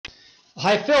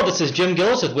Hi, Phil. This is Jim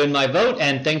Gillis with Win My Vote,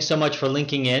 and thanks so much for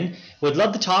linking in. Would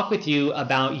love to talk with you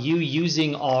about you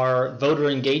using our voter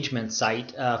engagement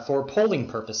site for polling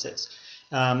purposes.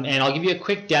 And I'll give you a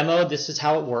quick demo. This is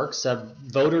how it works. A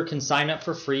voter can sign up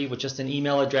for free with just an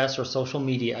email address or social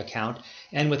media account,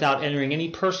 and without entering any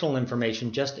personal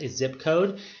information, just a zip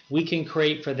code, we can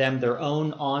create for them their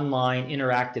own online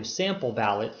interactive sample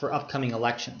ballot for upcoming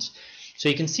elections. So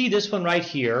you can see this one right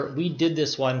here. We did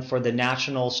this one for the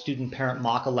National Student Parent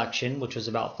Mock Election, which was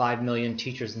about 5 million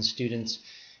teachers and students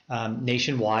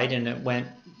nationwide, and it went,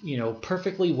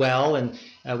 perfectly well. And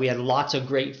we had lots of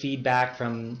great feedback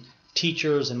from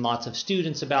teachers and lots of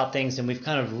students about things, and we've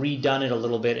kind of redone it a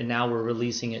little bit, and now we're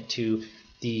releasing it to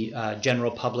the general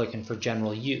public and for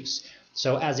general use.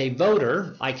 So as a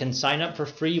voter, I can sign up for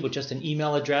free with just an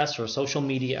email address or a social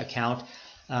media account.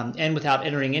 And without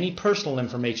entering any personal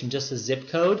information, just a zip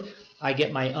code, I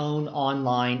get my own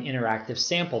online interactive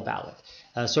sample ballot.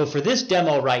 So for this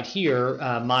demo right here,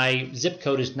 my zip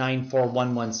code is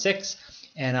 94116,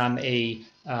 and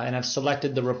I've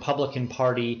selected the Republican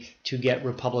Party to get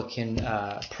Republican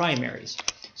primaries.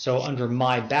 So under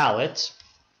my ballot,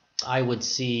 I would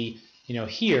see,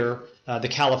 here the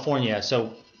California.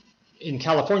 So in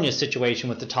California's situation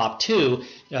with the top two,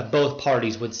 both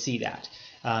parties would see that.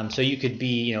 So you could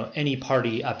be, any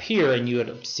party up here, and you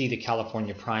would see the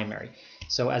California primary.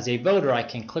 So as a voter, I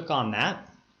can click on that,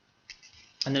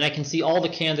 and then I can see all the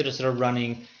candidates that are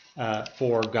running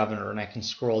for governor, and I can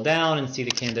scroll down and see the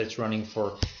candidates running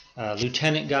for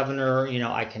lieutenant governor.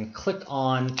 I can click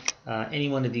on any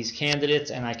one of these candidates,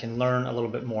 and I can learn a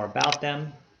little bit more about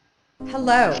them.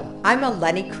 Hello, I'm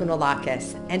Eleni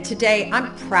Kounalakis, and today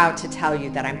I'm proud to tell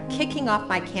you that I'm kicking off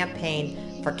my campaign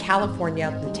for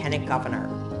California Lieutenant Governor.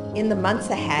 In the months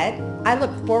ahead, I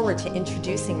look forward to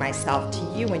introducing myself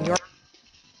to you and your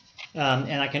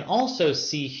and I can also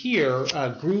see here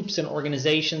groups and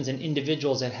organizations and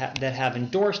individuals that have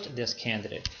endorsed this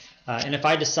candidate. And if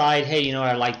I decide, hey,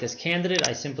 I like this candidate,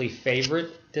 I simply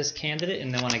favorite this candidate,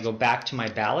 and then when I go back to my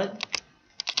ballot,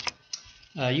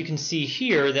 you can see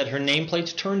here that her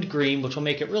nameplate's turned green, which will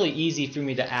make it really easy for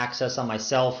me to access on my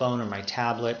cell phone or my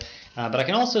tablet. But I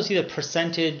can also see the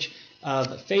percentage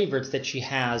of favorites that she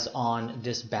has on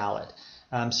this ballot.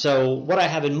 So what I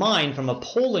have in mind from a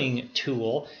polling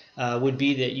tool would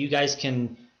be that you guys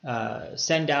can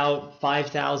send out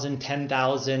 5,000,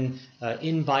 10,000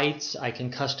 invites. I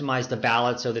can customize the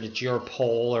ballot so that it's your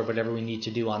poll or whatever we need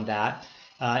to do on that.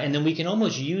 And then we can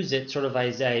almost use it sort of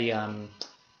as a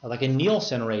like a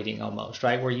Nielsen rating almost,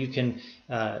 right? Where you can,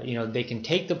 they can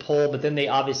take the poll, but then they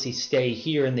obviously stay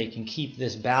here and they can keep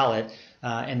this ballot,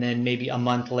 and then maybe a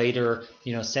month later,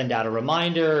 send out a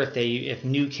reminder if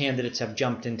new candidates have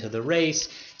jumped into the race.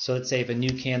 So let's say if a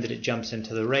new candidate jumps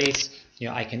into the race,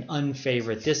 I can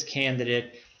unfavorite this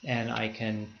candidate, and I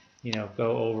can,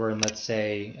 go over and let's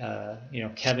say,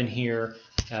 Kevin here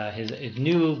is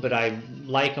new, but I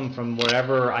like him from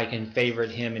wherever. I can favorite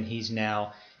him, and he's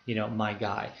now my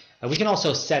guy. We can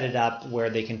also set it up where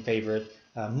they can favorite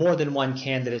more than one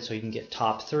candidate, so you can get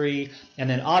top 3. And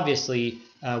then obviously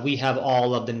we have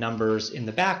all of the numbers in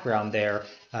the background there,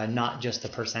 not just the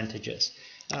percentages.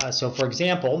 So for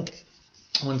example,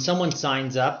 when someone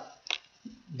signs up,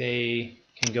 they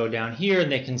can go down here and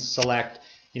they can select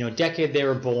decade they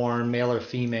were born, male or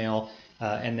female,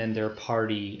 and then their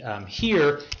party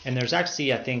here. And there's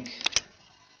actually, I think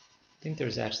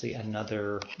there's actually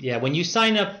another, when you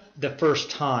sign up the first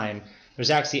time,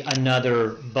 there's actually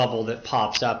another bubble that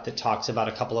pops up that talks about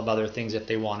a couple of other things if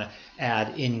they want to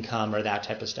add income or that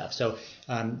type of stuff. So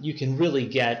you can really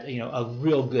get a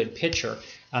real good picture.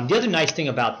 The other nice thing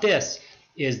about this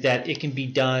is that it can be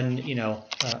done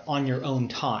on your own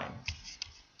time.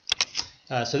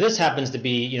 So this happens to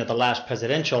be the last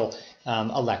presidential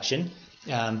election,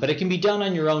 but it can be done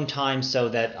on your own time so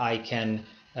that I can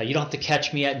you don't have to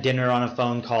catch me at dinner on a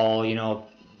phone call,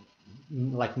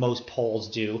 like most polls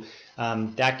do.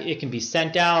 That it can be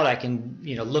sent out. I can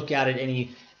look at it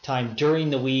any time during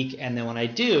the week, and then when I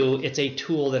do, it's a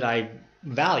tool that I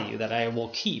value, that I will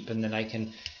keep, and then I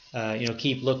can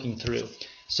keep looking through.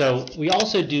 So we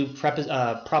also do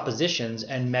propositions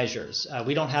and measures.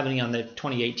 We don't have any on the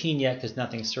 2018 yet because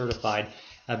nothing's certified,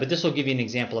 but this will give you an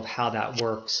example of how that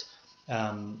works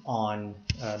on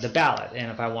the ballot. And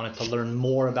if I wanted to learn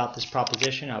more about this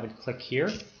proposition, I would click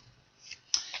here.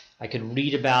 I could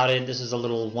read about it. This is a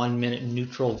little 1-minute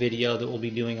neutral video that we'll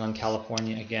be doing on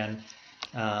California again.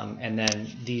 And then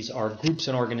these are groups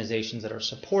and organizations that are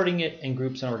supporting it and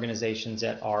groups and organizations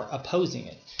that are opposing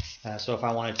it. So if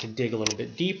I wanted to dig a little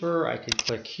bit deeper, I could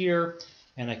click here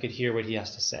and I could hear what he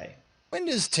has to say. When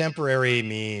does temporary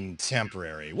mean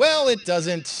temporary? Well, it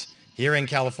doesn't here in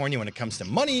California when it comes to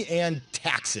money and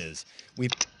taxes. For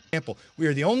example, we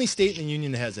are the only state in the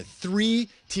union that has a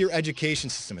 3-tier education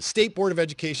system, a state board of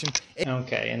education.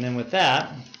 Okay, and then with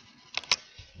that,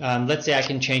 let's say I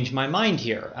can change my mind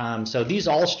here. So these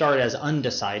all start as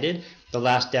undecided. The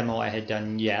last demo I had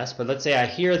done yes, but let's say I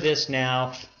hear this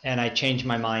now and I change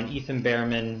my mind. Ethan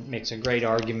Behrman makes a great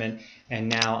argument, and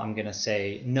now I'm going to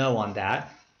say no on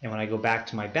that. And when I go back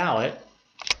to my ballot,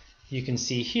 you can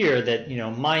see here that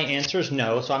my answer is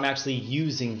no, so I'm actually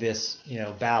using this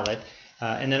ballot.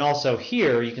 And then also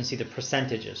here you can see the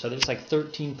percentages. So there's like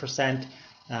 13%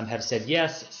 have said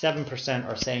yes, 7%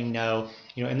 are saying no,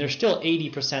 and there's still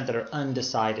 80% that are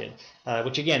undecided,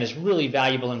 which again is really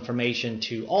valuable information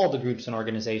to all the groups and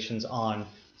organizations on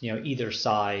either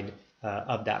side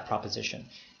of that proposition.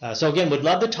 So again, would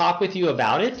love to talk with you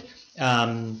about it,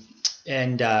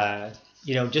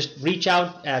 just reach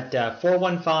out at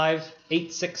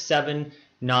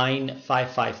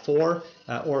 415-867-9554,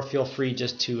 or feel free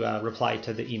just to reply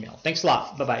to the email. Thanks a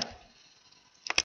lot. Bye-bye.